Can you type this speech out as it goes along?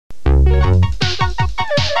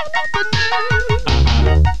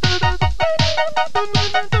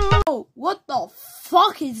Oh, what the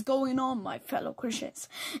fuck is going on, my fellow Christians?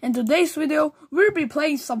 In today's video, we'll be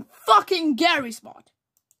playing some fucking garrys mod.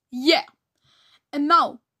 Yeah. And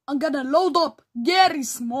now, I'm gonna load up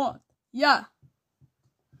garrys mod. Yeah.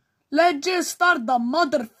 Let's just start the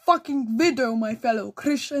motherfucking video, my fellow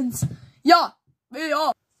Christians. Yeah, we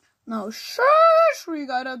are. Now, shush, we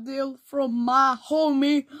got a deal from my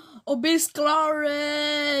homie, Obese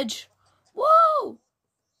Claridge. Whoa.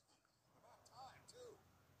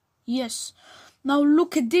 Yes. Now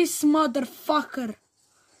look at this motherfucker.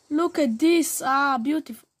 Look at this. Ah,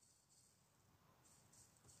 beautiful.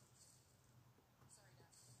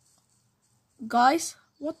 Guys,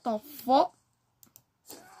 what the fuck?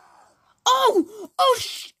 Oh! Oh,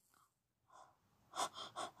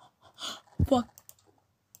 fuck.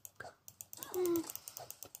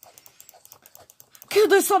 Kill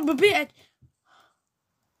this son of a bitch.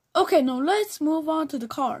 Okay, now let's move on to the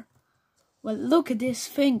car. Well, look at this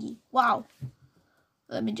thingy. Wow.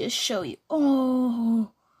 Let me just show you.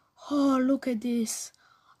 Oh, look at this.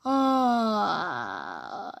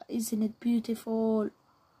 Ah, isn't it beautiful?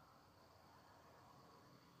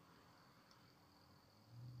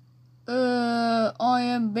 I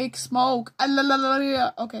am Big Smoke.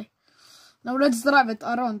 Okay. Now let's drive it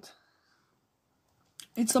around.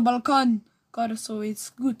 It's a Balkan car, so it's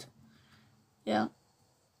good. Yeah.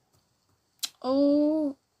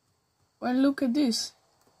 Oh. Well, look at this.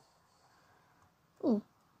 Oh.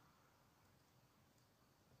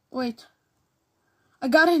 Wait. I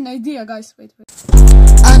got an idea, guys. Wait.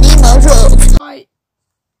 I need my rope.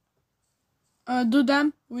 I do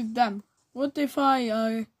them with them. What if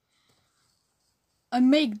I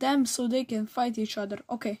make them so they can fight each other?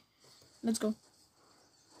 Okay. Let's go.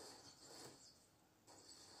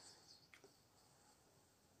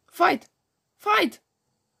 Fight! Fight!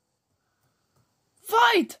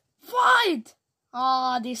 Fight! Fight!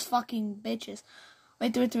 Ah, these fucking bitches.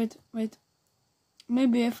 Wait.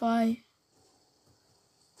 Maybe if I...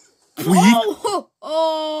 Oh!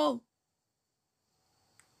 Oh!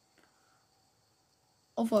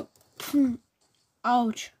 Oh, fuck.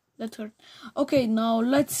 Ouch. That hurt. Okay, now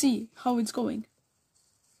let's see how it's going.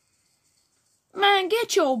 Man,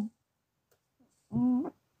 get your...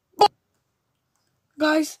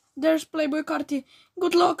 Guys, there's Playboy Carti.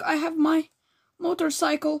 Good luck, I have my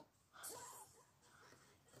motorcycle.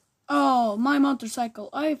 Oh, my motorcycle.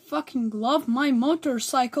 I fucking love my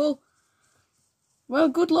motorcycle. Well,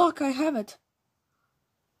 good luck, I have it.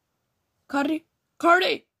 Carti?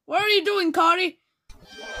 What are you doing, Carti?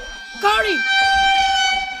 Carti?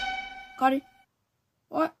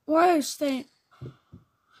 Why are you staying?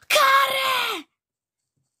 Carti!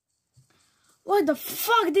 Why the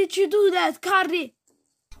fuck did you do that, Carti?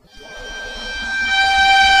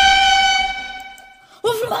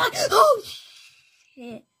 Oh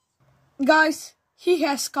shit. Guys, he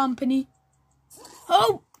has company.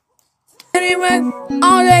 Oh! Anyway,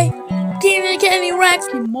 all day, Kenny Rex.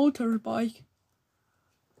 Motorbike.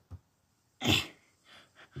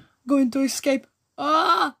 Going to escape.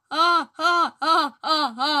 You're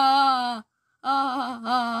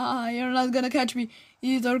not gonna catch me.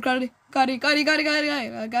 Either Carti.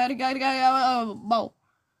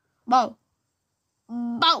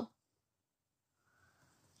 Bow.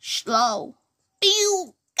 Slow.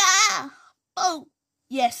 Pew, bow.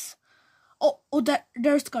 Yes. Oh,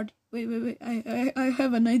 there's Carti. Wait. I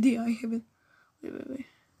have an idea. I have it. Wait.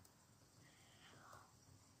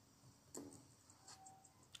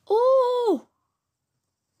 Oh.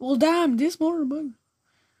 Well, damn, this motorbike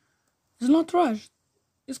is not trash.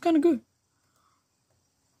 It's kind of good.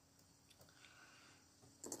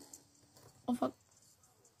 Oh, fuck.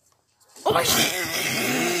 Oh,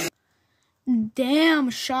 shit. Damn,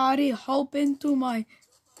 shawty, hop into my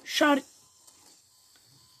shawty.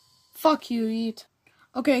 Fuck you, yeat.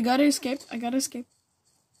 Okay, I gotta escape.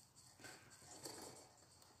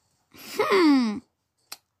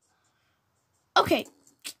 Okay,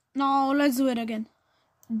 now let's do it again.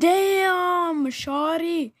 Damn,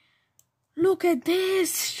 shawty. Look at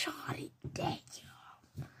this, shawty. Damn.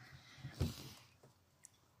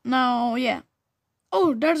 Now, yeah.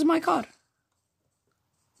 Oh, there's my car.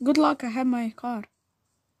 Good luck, I have my car.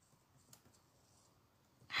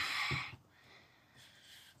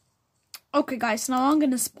 Okay, guys, now I'm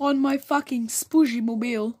gonna spawn my fucking spoojy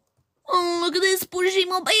mobile. Oh, look at this pushy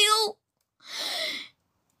mobile.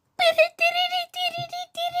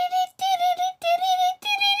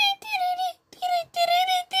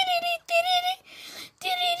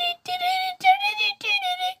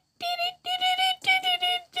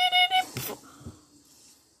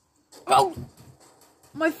 Oh,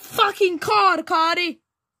 my fucking car, Carti.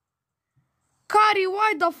 Carti,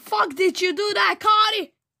 why the fuck did you do that,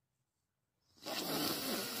 Carti?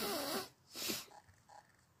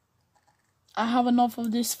 I have enough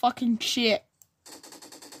of this fucking shit.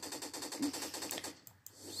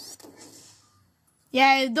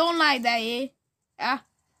 Yeah, you don't like that, eh? Yeah.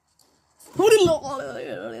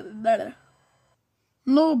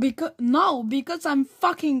 No, because I'm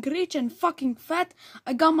fucking rich and fucking fat,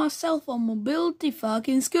 I got myself a mobility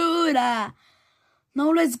fucking scooter.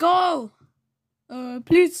 Now let's go.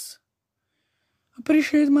 Please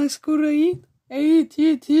appreciate my scooter, Yeat. Hey,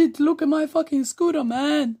 Yeat, look at my fucking scooter,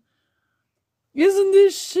 man. Isn't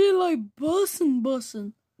this shit like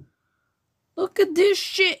bussin'? Look at this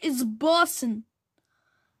shit, it's bussin'.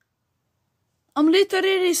 I'm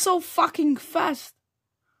literally so fucking fast.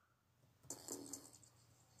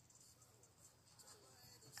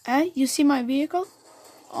 Eh, you see my vehicle?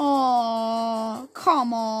 Oh,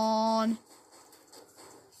 come on.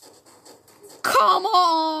 Come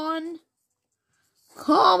on.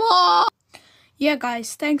 Yeah,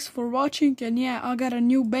 guys, thanks for watching. And yeah, I got a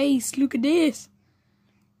new base. Look at this.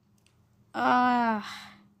 I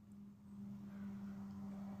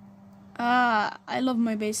love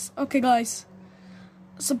my base. Okay, guys.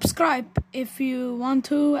 Subscribe if you want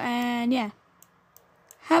to. And yeah.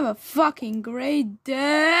 Have a fucking great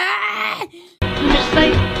day.